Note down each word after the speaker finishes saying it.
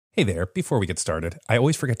Hey there, before we get started, I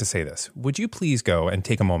always forget to say this. Would you please go and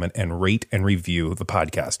take a moment and rate and review the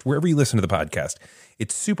podcast, wherever you listen to the podcast?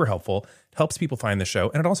 It's super helpful, it helps people find the show,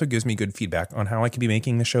 and it also gives me good feedback on how I can be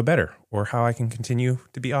making the show better, or how I can continue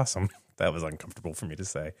to be awesome. That was uncomfortable for me to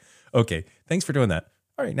say. Okay, thanks for doing that.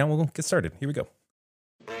 All right, now we'll get started. Here we go.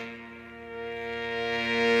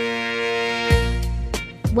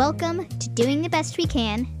 Welcome to Doing the Best We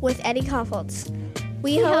Can with Eddie Koffoltz.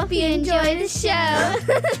 We hope you enjoy the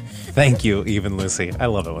show. Thank you, Eve and Lucy. I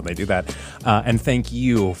love it when they do that. And thank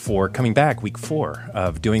you for coming back, week 4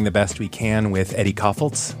 of Doing the Best We Can with Eddie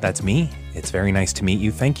Koffoltz. That's me. It's very nice to meet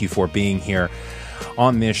you. Thank you for being here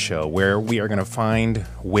on this show where we are going to find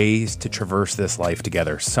ways to traverse this life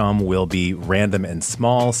together. Some will be random and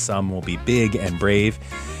small, some will be big and brave,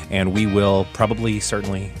 and we will probably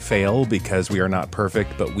certainly fail because we are not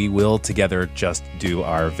perfect, but we will together just do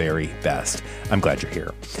our very best. I'm glad you're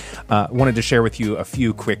here. Wanted to share with you a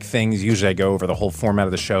few quick things. Usually I go over the whole format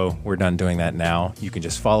of the show. We're done doing that now. You can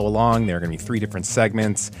just follow along. There are going to be 3 different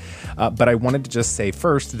segments. But I wanted to just say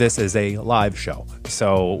first, this is a live show.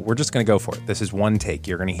 So we're just going to go for it. This is one take.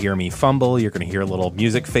 You're going to hear me fumble. You're going to hear a little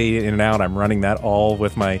music fade in and out. I'm running that all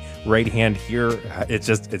with my right hand here.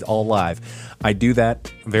 It's all live. I do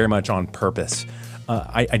that very much on purpose.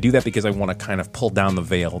 I do that because I want to kind of pull down the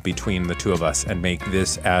veil between the two of us and make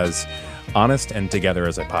this as honest and together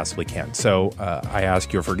as I possibly can. So I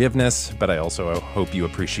ask your forgiveness, but I also hope you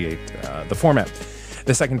appreciate the format.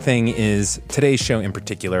 The second thing is today's show in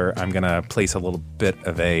particular, I'm going to place a little bit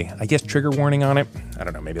of a, I guess, trigger warning on it. I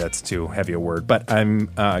don't know, maybe that's too heavy a word, but I'm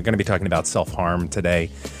going to be talking about self-harm today.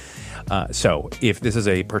 So if this is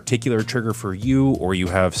a particular trigger for you or you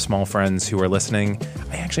have small friends who are listening,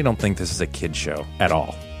 I actually don't think this is a kid's show at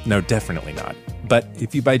all. No, definitely not. But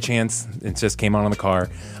if you by chance, it just came on in the car,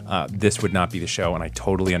 this would not be the show, and I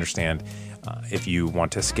totally understand if you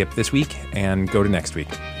want to skip this week and go to next week.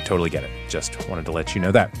 Totally get it. Just wanted to let you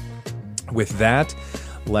know that. With that,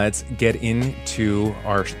 let's get into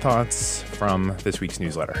our thoughts from this week's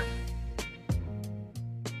newsletter.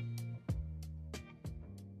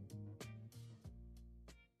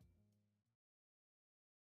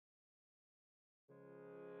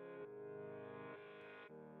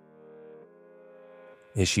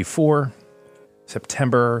 Issue 4,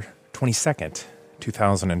 September 22nd,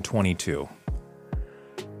 2022.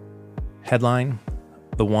 Headline,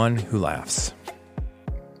 The One Who Laughs.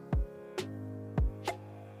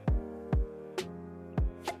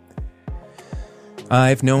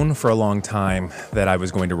 I've known for a long time that I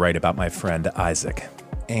was going to write about my friend Isaac.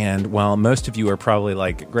 And while most of you are probably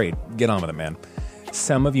like, great, get on with it, man,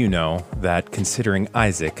 some of you know that considering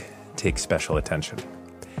Isaac takes special attention.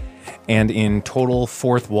 And in total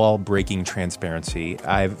fourth wall breaking transparency,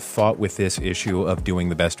 I've fought with this issue of doing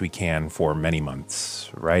the best we can for many months.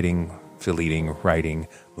 Writing, deleting, writing,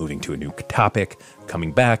 moving to a new topic,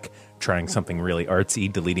 coming back, trying something really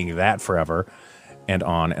artsy, deleting that forever, and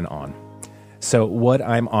on and on. So what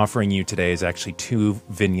I'm offering you today is actually 2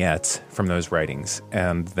 vignettes from those writings,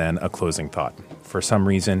 and then a closing thought. For some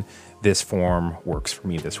reason, this form works for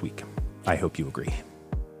me this week. I hope you agree.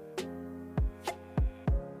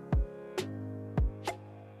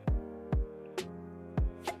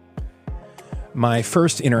 My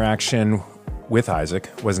first interaction with Isaac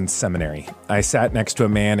was in seminary. I sat next to a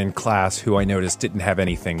man in class who I noticed didn't have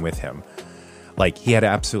anything with him. Like, he had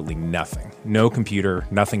absolutely nothing. No computer,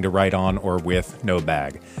 nothing to write on or with, no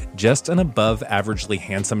bag. Just an above-averagely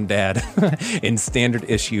handsome dad in standard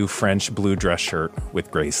issue French blue dress shirt with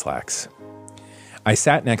gray slacks. I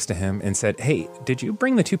sat next to him and said, "Hey, did you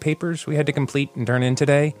bring the 2 papers we had to complete and turn in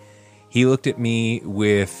today?" He looked at me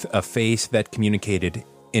with a face that communicated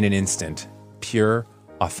in an instant. Pure,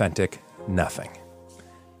 authentic nothing.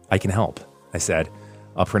 "I can help," I said.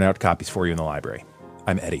 "I'll print out copies for you in the library.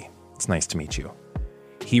 I'm Eddie. It's nice to meet you."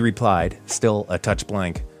 He replied, still a touch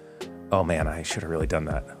blank, "Oh man, I should have really done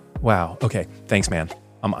that. Wow, okay, thanks man.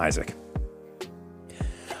 I'm Isaac."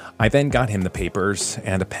 I then got him the papers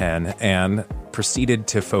and a pen and proceeded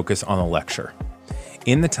to focus on the lecture.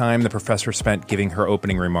 In the time the professor spent giving her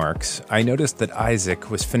opening remarks, I noticed that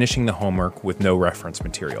Isaac was finishing the homework with no reference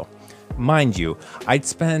material. Mind you, I'd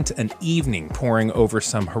spent an evening poring over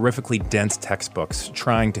some horrifically dense textbooks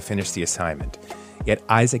trying to finish the assignment. Yet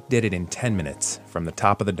Isaac did it in 10 minutes from the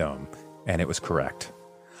top of the dome, and it was correct.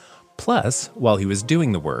 Plus, while he was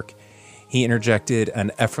doing the work, he interjected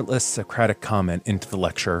an effortless Socratic comment into the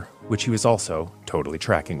lecture, which he was also totally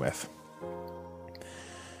tracking with.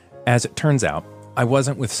 As it turns out, I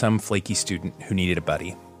wasn't with some flaky student who needed a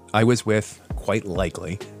buddy. I was with, quite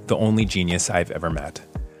likely, the only genius I've ever met.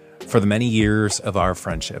 For the many years of our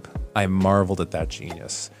friendship, I marveled at that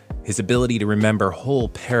genius, His ability to remember whole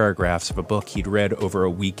paragraphs of a book he'd read over a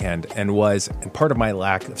weekend and part of my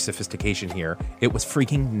lack of sophistication here, it was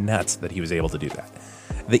freaking nuts that he was able to do that.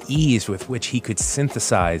 The ease with which he could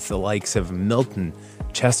synthesize the likes of Milton,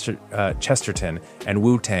 Chesterton, and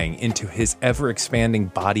Wu-Tang into his ever-expanding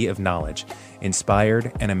body of knowledge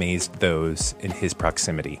inspired and amazed those in his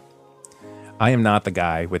proximity. I am not the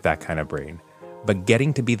guy with that kind of brain, but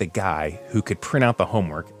getting to be the guy who could print out the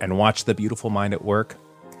homework and watch the beautiful mind at work,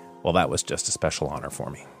 well, that was just a special honor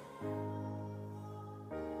for me.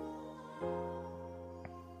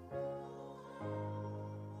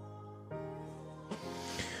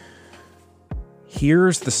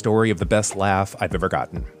 Here's the story of the best laugh I've ever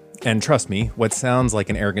gotten. And trust me, what sounds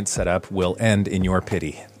like an arrogant setup will end in your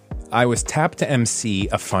pity. I was tapped to MC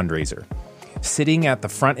a fundraiser. Sitting at the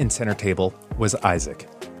front and center table was Isaac.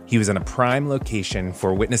 He was in a prime location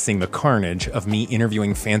for witnessing the carnage of me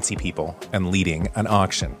interviewing fancy people and leading an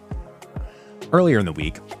auction. Earlier in the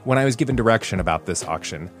week, when I was given direction about this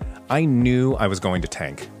auction, I knew I was going to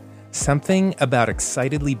tank. Something about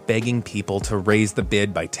excitedly begging people to raise the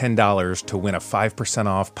bid by $10 to win a 5%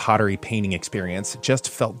 off pottery painting experience just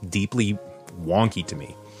felt deeply wonky to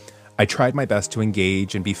me. I tried my best to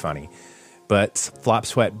engage and be funny, but Flop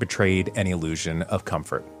Sweat betrayed any illusion of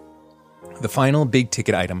comfort. The final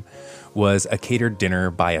big-ticket item was a catered dinner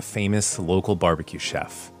by a famous local barbecue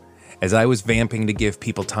chef. As I was vamping to give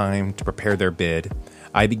people time to prepare their bid,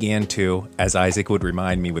 I began to, as Isaac would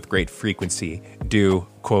remind me with great frequency, do,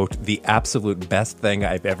 quote, the absolute best thing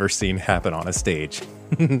I've ever seen happen on a stage.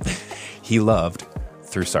 He loved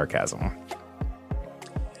through sarcasm.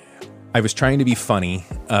 I was trying to be funny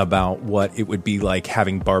about what it would be like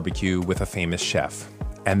having barbecue with a famous chef.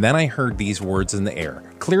 And then I heard these words in the air,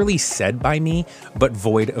 clearly said by me, but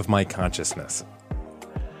void of my consciousness.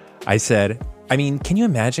 I said, I mean, can you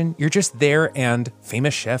imagine? You're just there and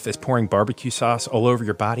famous chef is pouring barbecue sauce all over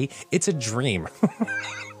your body. It's a dream.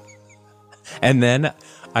 And then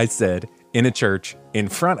I said, in a church, in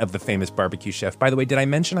front of the famous barbecue chef. By the way, did I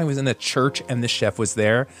mention I was in a church and the chef was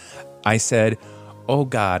there? I said, oh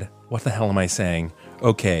God, what the hell am I saying?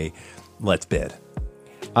 Okay, let's bid.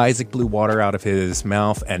 Isaac blew water out of his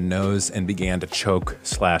mouth and nose and began to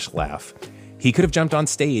choke/laugh. He could have jumped on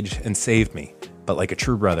stage and saved me, but like a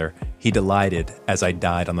true brother, he delighted as I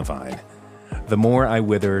died on the vine. The more I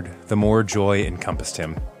withered, the more joy encompassed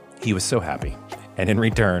him. He was so happy, and in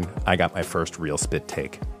return, I got my first real spit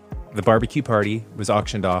take. The barbecue party was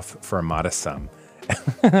auctioned off for a modest sum,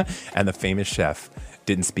 and the famous chef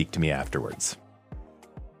didn't speak to me afterwards.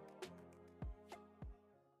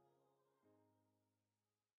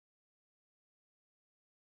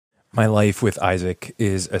 My life with Isaac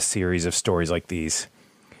is a series of stories like these.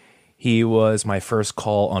 He was my first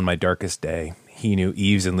call on my darkest day. He knew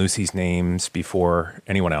Eve's and Lucy's names before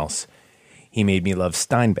anyone else. He made me love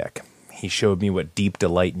Steinbeck. He showed me what deep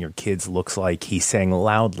delight in your kids looks like. He sang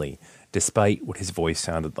loudly, despite what his voice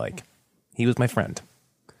sounded like. He was my friend.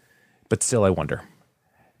 But still, I wonder,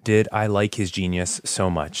 did I like his genius so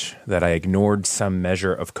much that I ignored some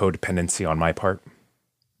measure of codependency on my part?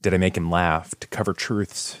 Did I make him laugh to cover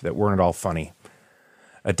truths that weren't at all funny?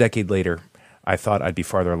 A decade later, I thought I'd be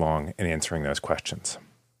farther along in answering those questions.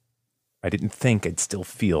 I didn't think I'd still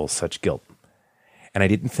feel such guilt. And I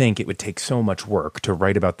didn't think it would take so much work to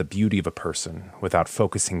write about the beauty of a person without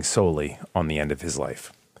focusing solely on the end of his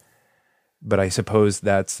life. But I suppose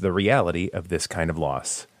that's the reality of this kind of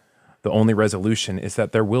loss. The only resolution is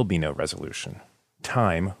that there will be no resolution.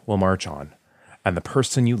 Time will march on, and the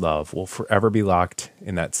person you love will forever be locked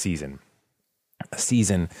in that season. A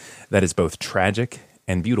season that is both tragic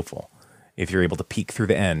and beautiful, if you're able to peek through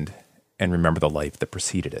the end and remember the life that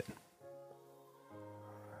preceded it.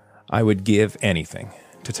 I would give anything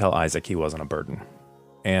to tell Isaac he wasn't a burden,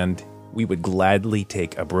 and we would gladly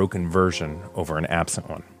take a broken version over an absent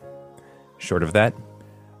one. Short of that,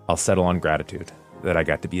 I'll settle on gratitude that I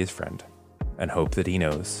got to be his friend, and hope that he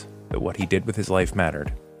knows that what he did with his life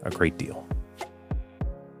mattered a great deal.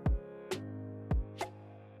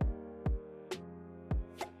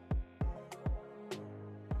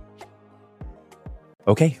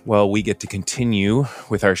 Okay, well, we get to continue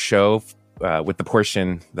with our show with the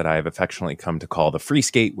portion that I've affectionately come to call the free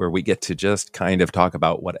skate, where we get to just kind of talk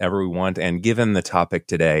about whatever we want. And given the topic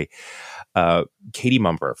today, Katie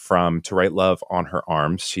Mumper from To Write Love on Her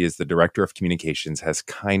Arms, she is the Director of Communications, has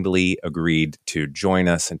kindly agreed to join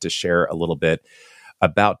us and to share a little bit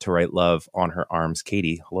about To Write Love on Her Arms.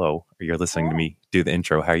 Katie, hello. You're listening to me do the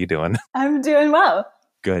intro. How are you doing? I'm doing well.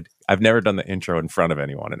 Good. I've never done the intro in front of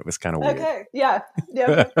anyone, and it was kind of weird. Okay. Yeah.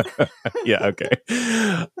 Yeah. Yeah. Okay.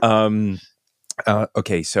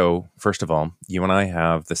 Okay, so first of all, you and I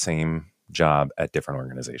have the same job at different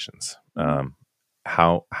organizations.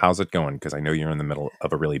 How's it going? Because I know you're in the middle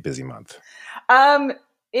of a really busy month.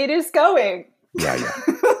 It is going. Yeah.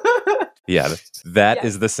 Yeah, that Yes.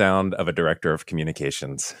 is the sound of a director of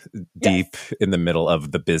communications deep in the middle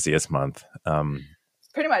of the busiest month.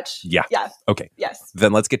 Pretty much. Yeah. Okay. Yes.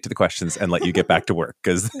 Then let's get to the questions and let you get back to work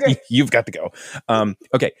because Great. you've got to go.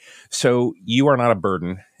 Okay. So You Are Not a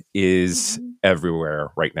Burden is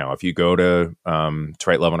everywhere right now. If you go to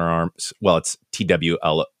Write Love on Our Arms, well, it's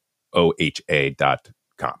TWLOHA.com,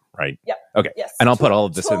 right? Yeah. Okay. Yes. And I'll put all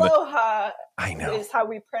of this in the... Tualoha I know. is how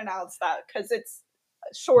we pronounce that because it's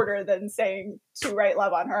shorter than saying to write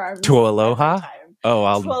love on her arms. Tualoha? every time. Oh,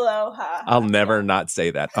 Tualoha. I'll never not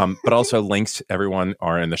say that. But also links, everyone,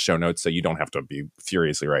 are in the show notes, so you don't have to be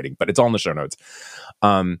furiously writing, but it's all in the show notes.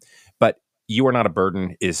 But You Are Not a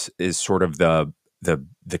Burden is sort of the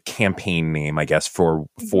campaign name, I guess, for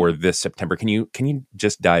this September. Can you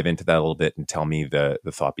just dive into that a little bit and tell me the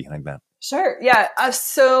thought behind that? Sure. Yeah.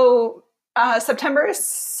 So September is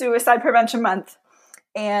Suicide Prevention Month,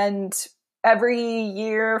 and every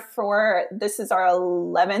year this is our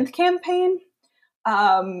 11th campaign.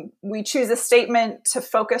 We choose a statement to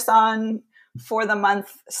focus on for the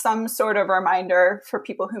month, some sort of reminder for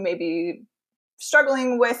people who may be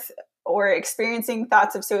struggling with or experiencing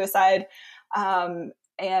thoughts of suicide,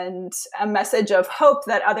 and a message of hope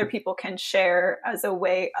that other people can share as a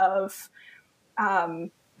way of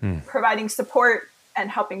providing support and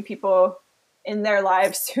helping people in their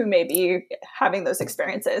lives who may be having those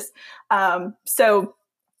experiences. So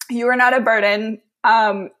You Are Not a Burden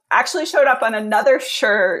actually showed up on another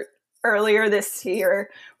shirt earlier this year.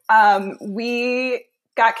 We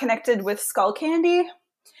got connected with Skull Candy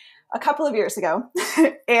a couple of years ago,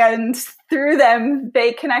 and through them,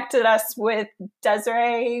 they connected us with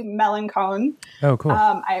Desiree Melancone. Oh, cool.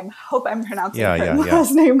 I hope I'm pronouncing her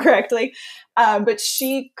last name correctly. But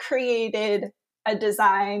she created a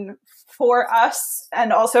design for us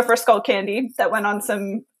and also for Skull Candy that went on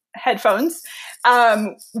some headphones.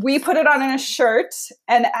 We put it on in a shirt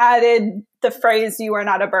and added the phrase "You Are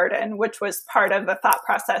Not a Burden," which was part of the thought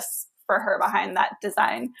process for her behind that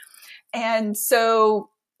design. And so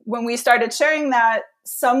when we started sharing that,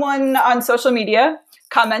 someone on social media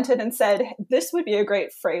commented and said, "This would be a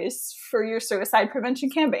great phrase for your suicide prevention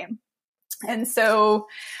campaign." And so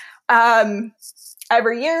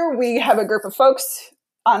every year we have a group of folks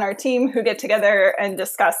on our team who get together and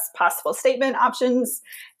discuss possible statement options.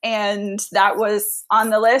 And that was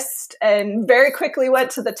on the list and very quickly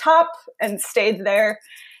went to the top and stayed there.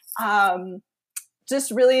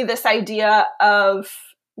 Just really this idea of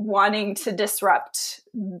wanting to disrupt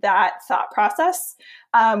that thought process,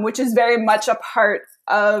 which is very much a part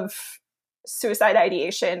of suicide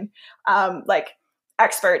ideation. Like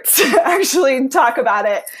experts actually talk about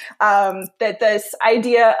it, that this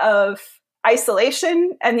idea of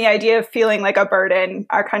isolation and the idea of feeling like a burden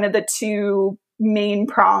are kind of the two main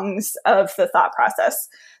prongs of the thought process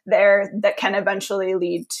there that can eventually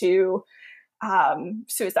lead to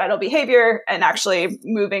suicidal behavior and actually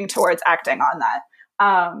moving towards acting on that.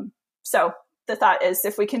 So the thought is,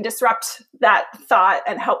 if we can disrupt that thought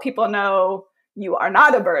and help people know you are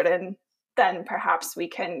not a burden, then perhaps we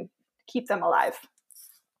can keep them alive.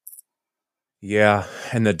 Yeah.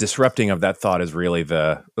 And the disrupting of that thought is really at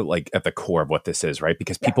the core of what this is, right?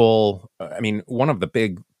 Because people, one of the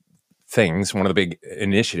big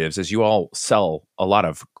initiatives is you all sell a lot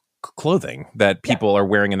of clothing that people are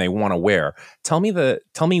wearing and they want to wear. Tell me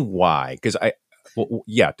why, because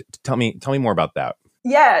tell me more about that.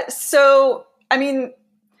 Yeah. So, To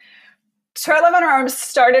Write Love on Our Arms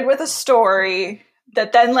started with a story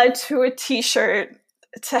that then led to a t-shirt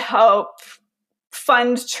to help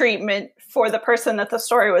fund treatment for the person that the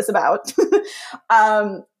story was about.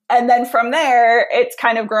 And then from there, it's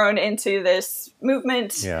kind of grown into this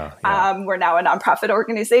movement. Yeah. We're now a nonprofit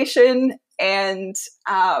organization, and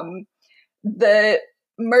the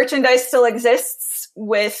merchandise still exists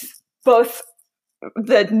with both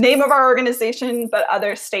the name of our organization, but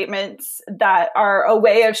other statements that are a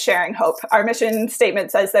way of sharing hope. Our mission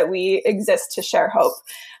statement says that we exist to share hope.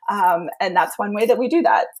 And that's one way that we do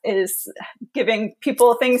that, is giving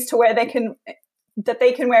people things to wear that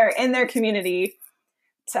they can wear in their community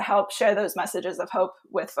to help share those messages of hope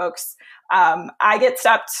with folks. I get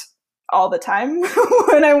stopped all the time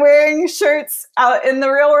when I'm wearing shirts out in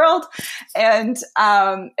the real world. And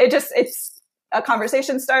it's a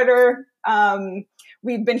conversation starter.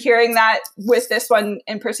 We've been hearing that with this one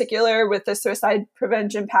in particular, with the Suicide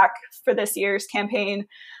Prevention Pack for this year's campaign,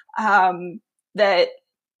 that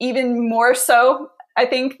even more so I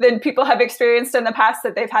think that people have experienced in the past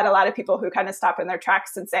that they've had a lot of people who kind of stop in their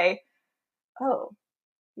tracks and say, oh,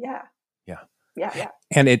 yeah. Yeah.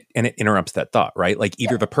 And it interrupts that thought, right? Like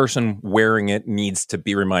either the person wearing it needs to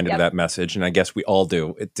be reminded of that message, and I guess we all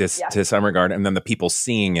do it to some regard, and then the people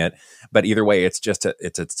seeing it. But either way, it's just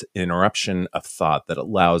it's an interruption of thought that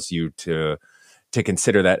allows you to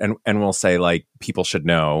consider that. And we'll say, like, people should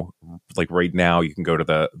know, like, right now you can go to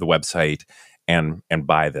the website and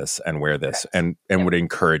buy this and wear this, and would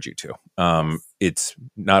encourage you to. It's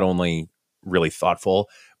not only really thoughtful,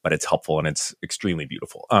 but it's helpful and it's extremely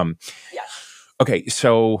beautiful. Okay,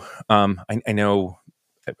 so I know,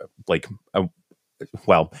 like,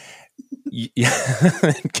 well,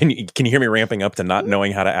 can you hear me ramping up to not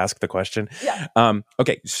knowing how to ask the question? Yeah.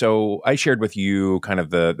 Okay, so I shared with you kind of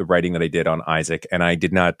the writing that I did on Isaac, and I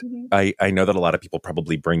did not. I know that a lot of people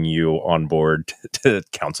probably bring you on board to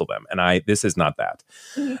counsel them, and this is not that.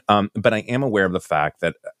 But I am aware of the fact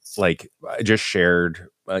that, like, I just shared,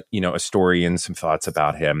 a story and some thoughts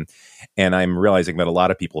about him, and I'm realizing that a lot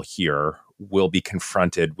of people here will be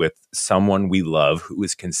confronted with someone we love who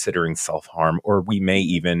is considering self-harm, or we may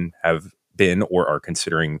even have been or are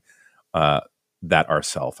considering that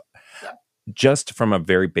ourselves. Just from a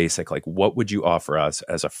very basic, like, what would you offer us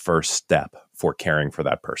as a first step for caring for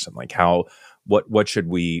that person? Like, what should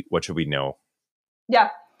we know? Yeah.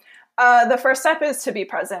 The first step is to be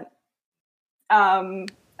present.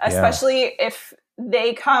 Especially if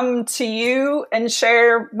they come to you and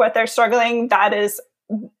share what they're struggling, that is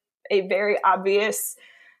a very obvious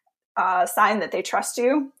sign that they trust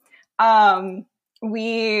you.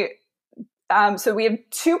 We have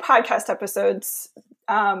 2 podcast episodes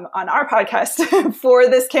on our podcast for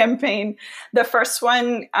this campaign. The first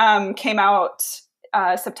one came out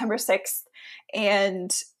September 6th,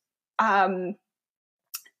 and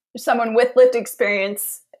someone with lived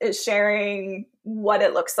experience is sharing what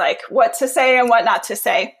it looks like, what to say and what not to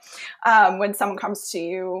say when someone comes to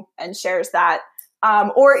you and shares that.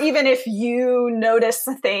 Or even if you notice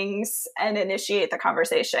things and initiate the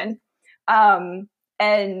conversation.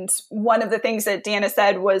 And one of the things that Deanna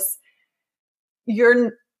said was,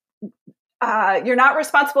 you're not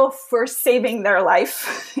responsible for saving their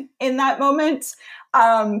life in that moment,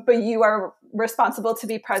 but you are responsible to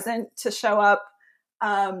be present, to show up,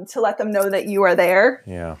 to let them know that you are there.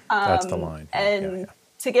 Yeah, that's the line. And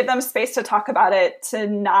to give them space to talk about it, to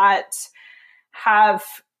not have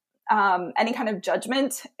any kind of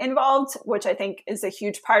judgment involved, which I think is a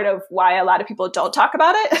huge part of why a lot of people don't talk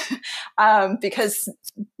about it, because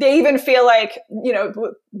they even feel like,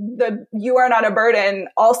 the "you are not a burden"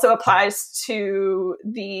 also applies to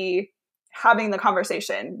the having the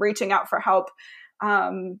conversation, reaching out for help.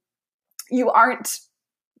 You aren't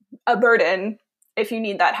a burden if you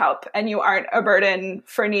need that help, and you aren't a burden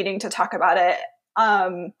for needing to talk about it.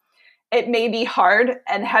 It may be hard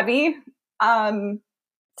and heavy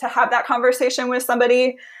to have that conversation with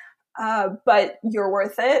somebody, but you're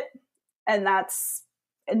worth it. And that's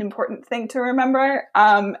an important thing to remember.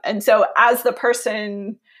 And so as the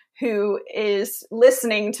person who is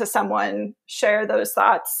listening to someone share those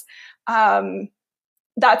thoughts,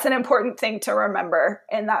 that's an important thing to remember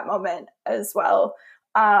in that moment as well,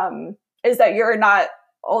 is that you're not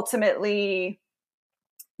a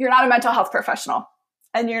mental health professional,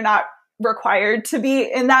 and you're not required to be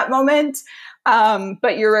in that moment.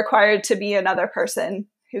 But you're required to be another person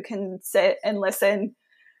who can sit and listen,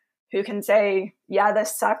 who can say, yeah,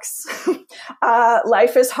 this sucks.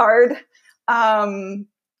 Life is hard.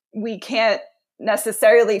 We can't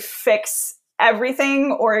necessarily fix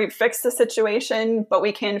everything or fix the situation, but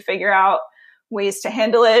we can figure out ways to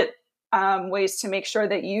handle it, ways to make sure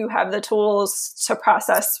that you have the tools to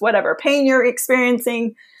process whatever pain you're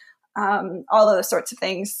experiencing, all of those sorts of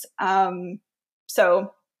things.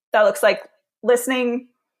 So that looks like listening,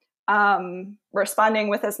 responding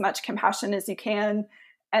with as much compassion as you can,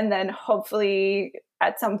 and then hopefully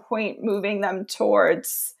at some point moving them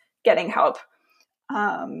towards getting help.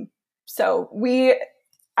 So we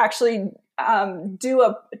actually do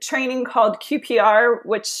a training called QPR,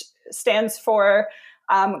 which stands for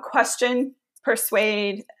question,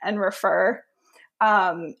 persuade, and refer.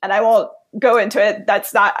 And I won't go into it.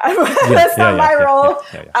 That's not my role.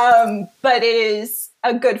 But it is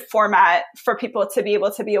a good format for people to be able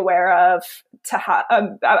to be aware of, to how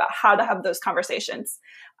to have those conversations.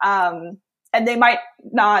 And they might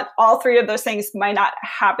not, all 3 of those things might not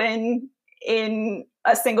happen in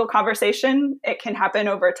a single conversation. It can happen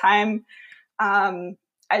over time,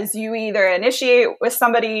 as you either initiate with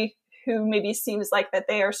somebody who maybe seems like that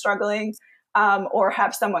they are struggling, or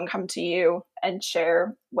have someone come to you and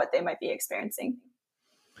share what they might be experiencing.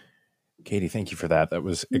 Katie, thank you for that. That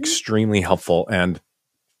was extremely helpful. And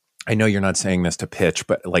I know you're not saying this to pitch,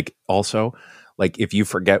 but like also, like if you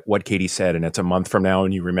forget what Katie said and it's a month from now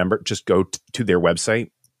and you remember, just go to their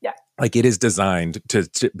website. Yeah. Like it is designed to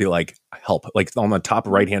be like help. Like on the top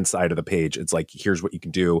right hand side of the page, it's like here's what you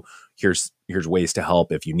can do. Here's ways to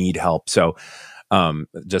help if you need help. So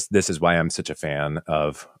just this is why I'm such a fan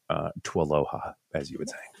of Tualoha, as you would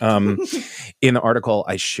say. In the article,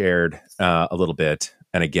 I shared a little bit,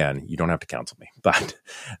 and again, you don't have to counsel me, but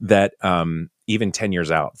that even 10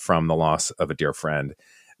 years out from the loss of a dear friend,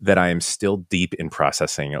 that I am still deep in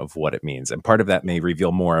processing of what it means. And part of that may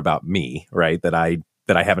reveal more about me, right? That I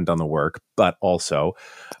haven't done the work, but also,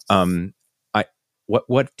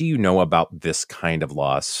 what do you know about this kind of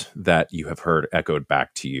loss that you have heard echoed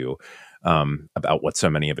back to you about what so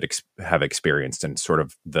many of it have experienced and sort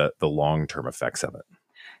of the long-term effects of it?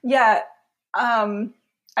 Yeah.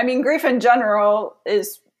 I mean, grief in general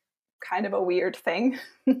is kind of a weird thing.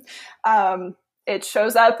 It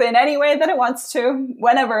shows up in any way that it wants to,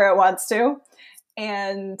 whenever it wants to.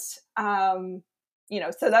 And, so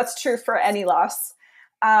that's true for any loss.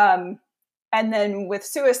 And then with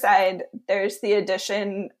suicide, there's the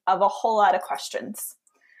addition of a whole lot of questions,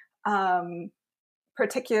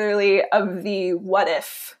 particularly of the what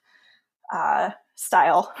if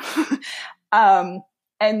style.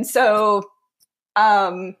 And so,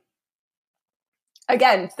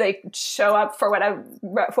 again, they show up for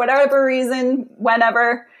whatever reason,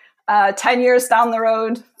 whenever, 10 years down the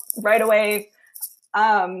road, right away.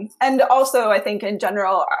 And also, I think in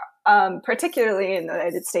general, particularly in the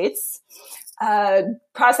United States,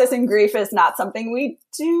 processing grief is not something we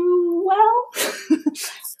do well.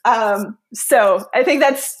 So I think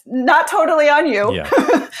that's not totally on you. Yeah.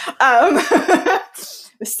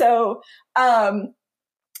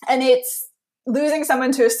 And it's losing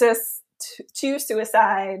someone to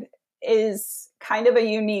suicide is kind of a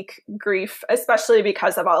unique grief, especially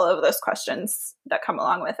because of all of those questions that come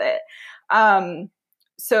along with it.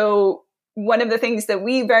 So one of the things that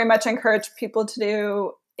we very much encourage people to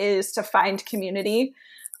do is to find community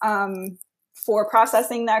for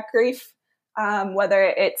processing that grief, whether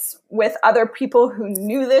it's with other people who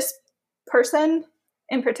knew this person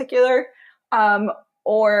in particular,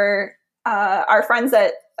 or our friends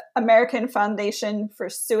at American Foundation for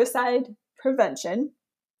Suicide Prevention,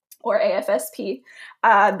 or AFSP.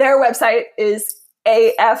 Their website is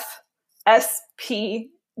afsp.org.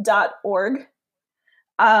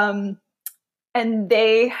 And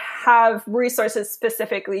they have resources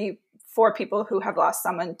specifically for people who have lost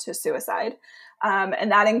someone to suicide.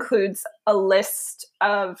 And that includes a list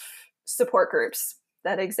of support groups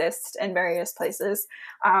that exist in various places.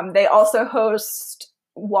 They also host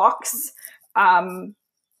walks.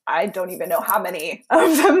 I don't even know how many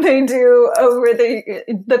of them they do over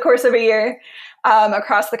the course of a year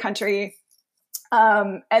across the country.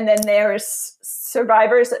 And then there's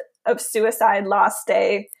Survivors of Suicide Loss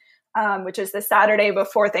Day, which is the Saturday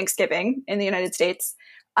before Thanksgiving in the United States.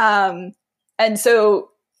 And so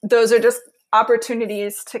those are just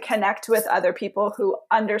opportunities to connect with other people who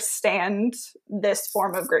understand this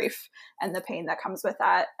form of grief and the pain that comes with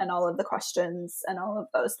that and all of the questions and all of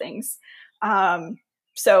those things.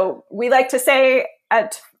 So we like to say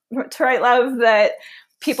To Write Love that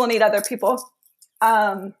people need other people.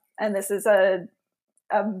 And this is a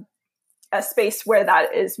space where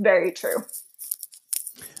that is very true.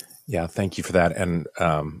 Yeah, thank you for that. And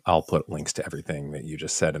I'll put links to everything that you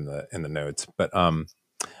just said in the notes. But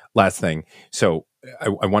last thing, so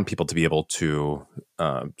I want people to be able to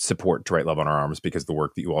support To Write Love on Our Arms because the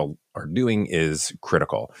work that you all are doing is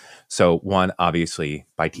critical. So one, obviously,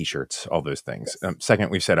 buy T-shirts, all those things.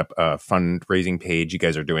 Second, we've set up a fundraising page. You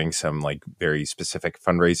guys are doing some like very specific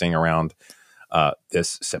fundraising around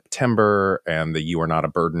this September and the You Are Not a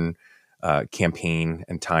Burden campaign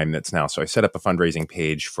and time that's now. So I set up a fundraising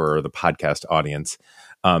page for the podcast audience.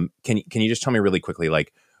 Can you just tell me really quickly,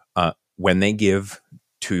 like when they give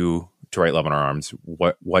to Write Love on Our Arms,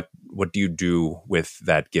 what do you do with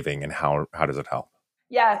that giving and how does it help?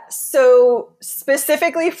 Yeah. So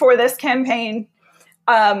specifically for this campaign,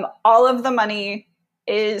 all of the money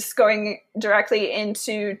is going directly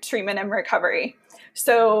into treatment and recovery.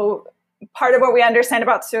 So part of what we understand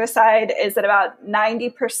about suicide is that about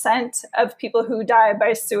 90% of people who die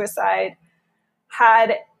by suicide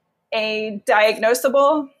had a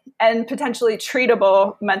diagnosable and potentially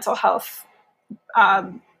treatable mental health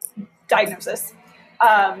diagnosis.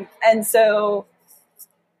 And so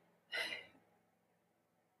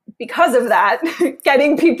because of that,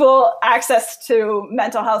 getting people access to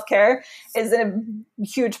mental health care is a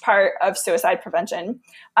huge part of suicide prevention.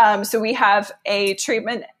 So we have a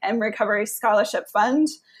treatment and recovery scholarship fund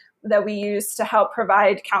that we use to help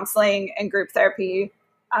provide counseling and group therapy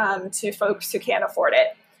to folks who can't afford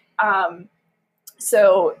it.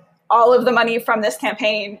 So all of the money from this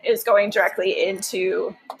campaign is going directly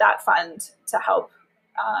into that fund to help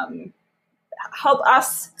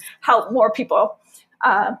us help more people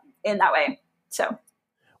in that way. So,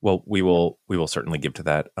 well, we will certainly give to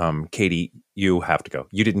that. Katie, you have to go.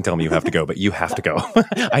 You didn't tell me you have to go, but you have to go.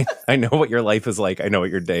 I know what your life is like. I know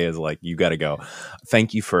what your day is like. You got to go.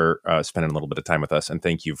 Thank you for spending a little bit of time with us, and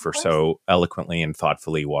thank you for so eloquently and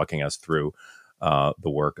thoughtfully walking us through the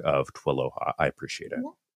work of Twiloha. I appreciate it.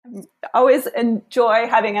 Always enjoy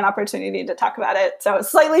having an opportunity to talk about it. So it's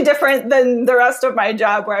slightly different than the rest of my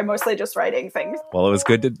job, where I'm mostly just writing things. Well, it was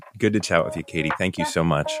good to chat with you, Katie. Thank you so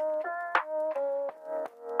much.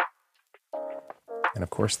 And of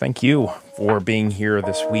course, thank you for being here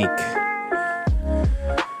this week.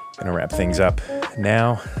 Gonna wrap things up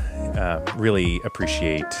now. Really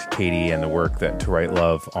appreciate Katie and the work that To Write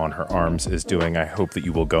Love on Her Arms is doing. I hope that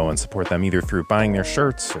you will go and support them either through buying their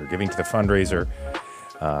shirts or giving to the fundraiser.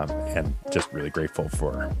 And just really grateful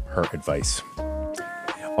for her advice.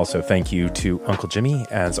 Also, thank you to Uncle Jimmy,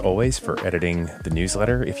 as always, for editing the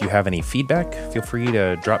newsletter. If you have any feedback, feel free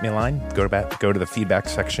to drop me a line. Go to the feedback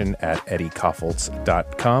section at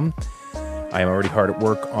eddiekoffoltz.com. I am already hard at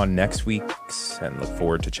work on next week's and look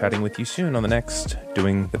forward to chatting with you soon on the next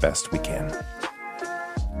Doing the Best We Can.